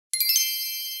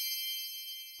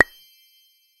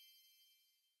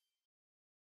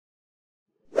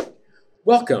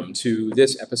Welcome to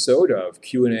this episode of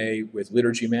Q&A with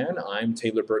Liturgy Man. I'm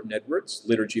Taylor Burton-Edwards,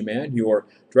 Liturgy Man, your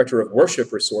Director of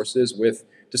Worship Resources with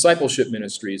Discipleship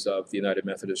Ministries of the United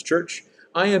Methodist Church.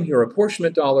 I am your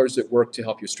apportionment dollars at work to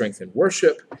help you strengthen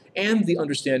worship and the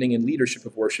understanding and leadership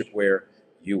of worship where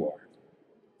you are.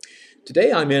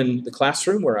 Today I'm in the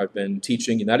classroom where I've been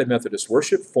teaching United Methodist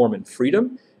Worship, Form and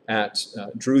Freedom at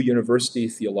Drew University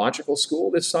Theological School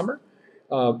this summer.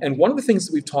 And one of the things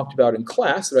that we've talked about in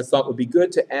class that I thought would be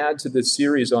good to add to this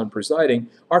series on presiding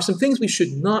are some things we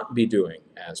should not be doing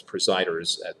as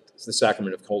presiders at the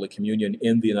Sacrament of Holy Communion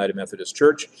in the United Methodist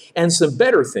Church, and some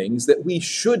better things that we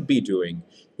should be doing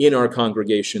in our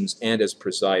congregations and as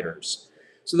presiders.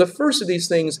 So the first of these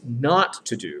things not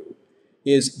to do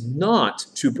is not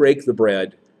to break the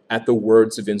bread at the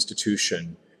words of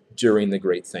institution during the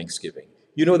Great Thanksgiving.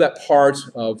 You know that part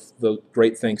of the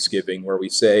Great Thanksgiving where we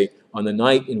say, on the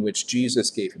night in which Jesus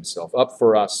gave himself up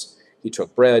for us, he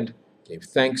took bread, gave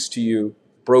thanks to you,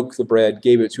 broke the bread,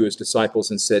 gave it to his disciples,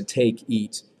 and said, "Take,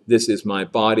 eat, this is my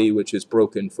body, which is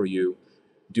broken for you.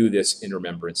 Do this in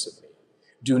remembrance of me."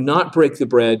 Do not break the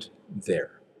bread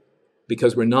there,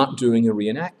 because we're not doing a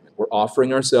reenactment. We're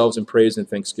offering ourselves in praise and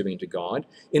thanksgiving to God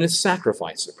in a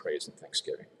sacrifice of praise and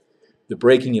thanksgiving. The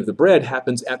breaking of the bread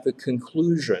happens at the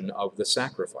conclusion of the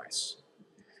sacrifice.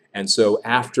 And so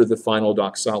after the final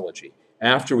doxology,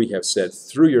 after we have said,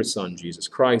 through your Son, Jesus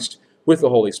Christ, with the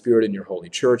Holy Spirit in your holy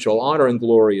church, all honor and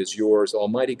glory is yours,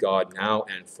 Almighty God, now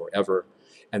and forever.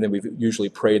 And then we've usually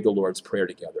prayed the Lord's Prayer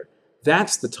together.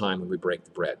 That's the time when we break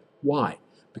the bread. Why?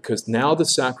 Because now the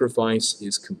sacrifice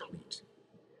is complete.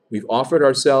 We've offered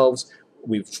ourselves,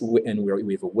 we've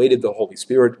awaited the Holy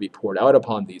Spirit to be poured out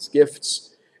upon these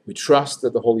gifts. We trust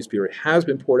that the Holy Spirit has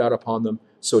been poured out upon them,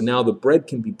 so now the bread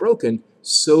can be broken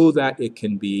so that it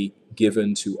can be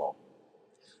given to all.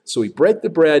 So we break the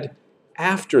bread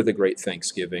after the Great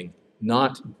Thanksgiving,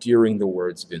 not during the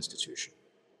words of institution.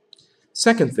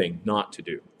 Second thing not to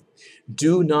do,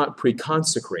 do not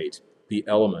pre-consecrate the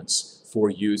elements for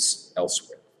use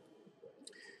elsewhere.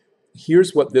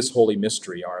 Here's what this holy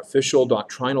mystery, our official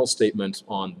doctrinal statement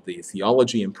on the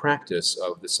theology and practice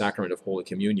of the Sacrament of Holy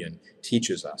Communion,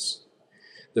 teaches us.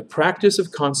 The practice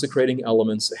of consecrating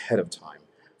elements ahead of time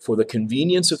for the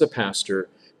convenience of the pastor,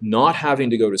 not having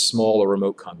to go to small or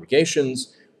remote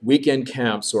congregations, weekend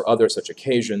camps, or other such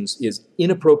occasions, is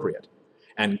inappropriate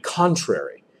and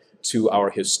contrary to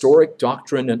our historic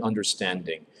doctrine and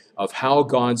understanding of how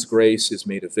God's grace is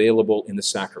made available in the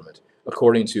sacrament,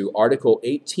 according to Article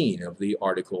 18 of the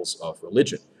Articles of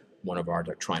Religion, one of our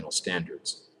doctrinal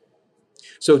standards.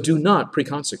 So do not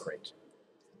pre-consecrate.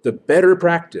 The better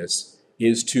practice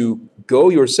is to go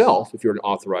yourself, if you're an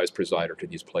authorized presider, to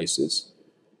these places.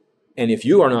 And if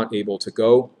you are not able to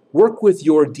go, work with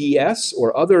your DS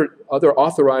or other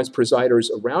authorized presiders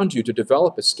around you to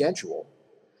develop a schedule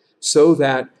so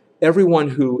that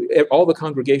all the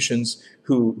congregations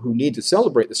who need to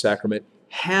celebrate the sacrament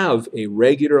have a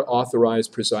regular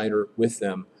authorized presider with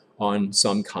them on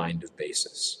some kind of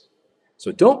basis.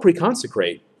 So don't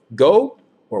pre-consecrate. Go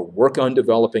or work on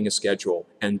developing a schedule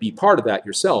and be part of that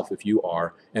yourself if you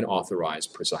are an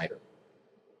authorized presider.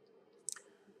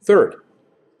 Third,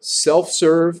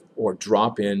 self-serve or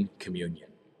drop-in communion.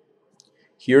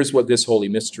 Here's what this holy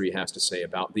mystery has to say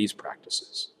about these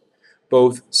practices.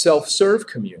 Both self-serve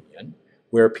communion,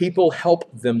 where people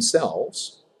help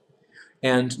themselves,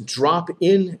 and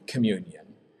drop-in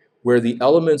communion, where the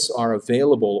elements are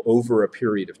available over a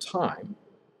period of time,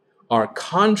 are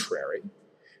contrary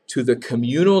to the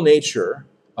communal nature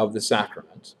of the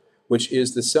sacrament, which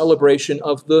is the celebration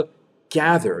of the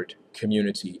gathered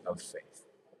community of faith.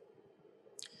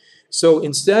 So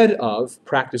instead of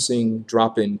practicing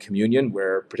drop-in communion,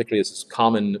 where particularly as is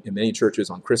common in many churches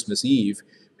on Christmas Eve,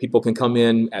 people can come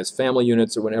in as family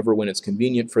units or whenever when it's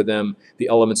convenient for them, the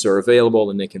elements are available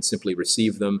and they can simply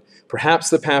receive them. Perhaps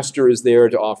the pastor is there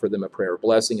to offer them a prayer of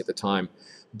blessing at the time,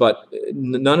 but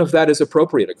none of that is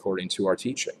appropriate according to our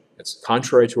teaching. It's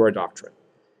contrary to our doctrine.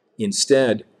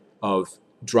 Instead of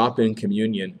drop-in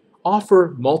communion,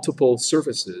 offer multiple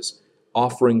services,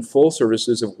 offering full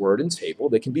services of word and table.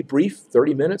 They can be brief,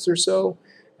 30 minutes or so.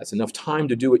 That's enough time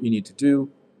to do what you need to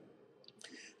do.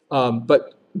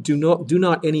 But do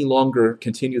not any longer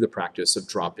continue the practice of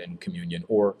drop-in communion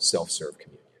or self-serve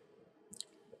communion.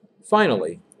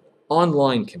 Finally,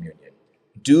 online communion.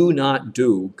 Do not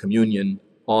do communion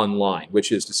online,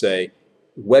 which is to say,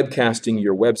 webcasting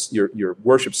your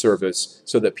worship service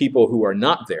so that people who are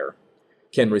not there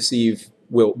can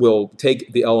will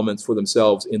take the elements for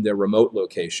themselves in their remote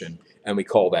location, and we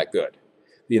call that good.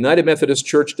 The United Methodist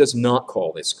Church does not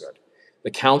call this good.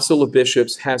 The Council of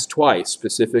Bishops has twice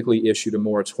specifically issued a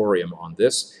moratorium on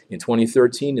this, in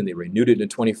 2013, and they renewed it in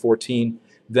 2014.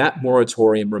 That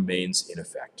moratorium remains in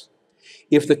effect.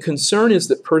 If the concern is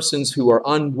that persons who are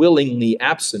unwillingly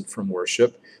absent from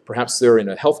worship, perhaps they're in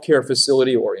a healthcare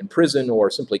facility or in prison or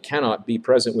simply cannot be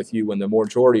present with you when the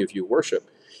majority of you worship,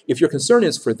 if your concern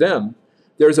is for them,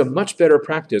 there's a much better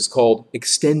practice called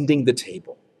extending the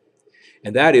table.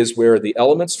 And that is where the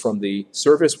elements from the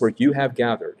service where you have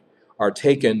gathered are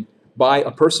taken by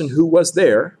a person who was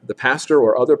there, the pastor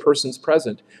or other persons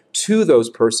present, to those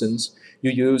persons.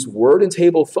 You use Word and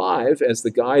Table 5 as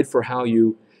the guide for how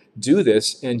you do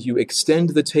this, and you extend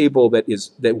the table that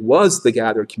was the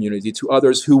gathered community to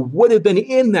others who would have been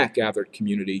in that gathered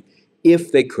community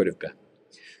if they could have been.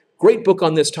 Great book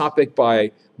on this topic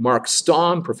by Mark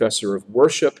Stamm, professor of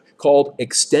worship, called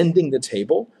Extending the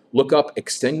Table. Look up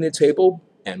Extending the Table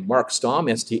and Mark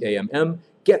Stamm, S-T-A-M-M.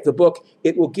 Get the book.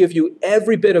 It will give you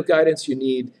every bit of guidance you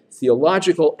need,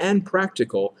 theological and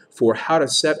practical, for how to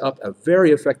set up a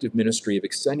very effective ministry of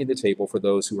extending the table for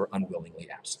those who are unwillingly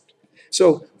absent.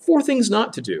 So 4 things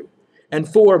not to do,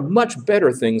 and 4 much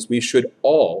better things we should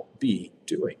all be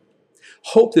doing.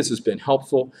 Hope this has been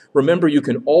helpful. Remember, you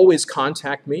can always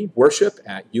contact me,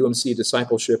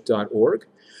 worship@umcdiscipleship.org,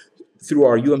 through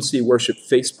our UMC Worship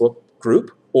Facebook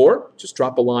group, or just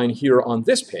drop a line here on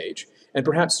this page, and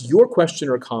perhaps your question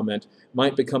or comment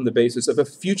might become the basis of a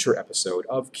future episode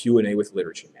of Q&A with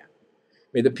Liturgy Man.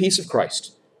 May the peace of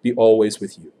Christ be always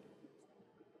with you.